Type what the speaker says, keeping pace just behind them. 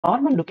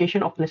Normal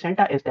location of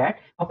placenta is that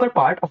upper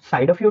part of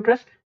side of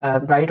uterus,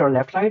 right or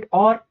left side,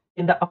 or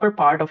in the upper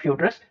part of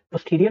uterus,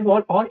 posterior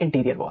wall or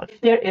interior wall.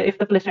 If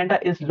the placenta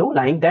is low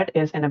lying, that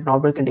is an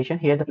abnormal condition.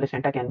 Here the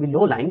placenta can be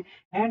low lying.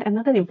 And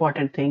another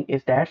important thing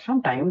is that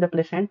sometimes the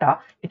placenta,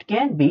 it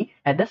can be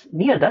at the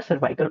near the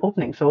cervical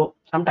opening. So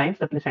sometimes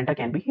the placenta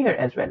can be here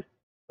as well.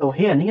 So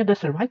here near the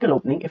cervical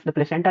opening, if the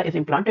placenta is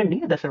implanted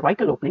near the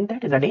cervical opening,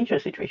 that is a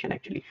dangerous situation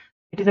actually.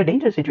 It is a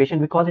dangerous situation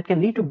because it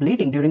can lead to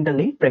bleeding during the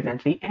late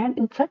pregnancy, and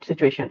in such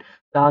situation,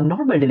 the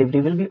normal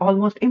delivery will be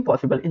almost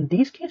impossible. In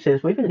these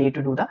cases, we will need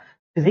to do the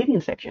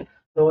cesarean section.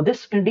 So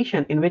this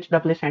condition in which the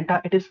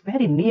placenta, it is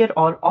very near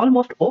or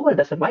almost over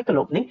the cervical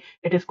opening,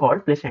 it is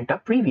called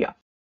placenta previa.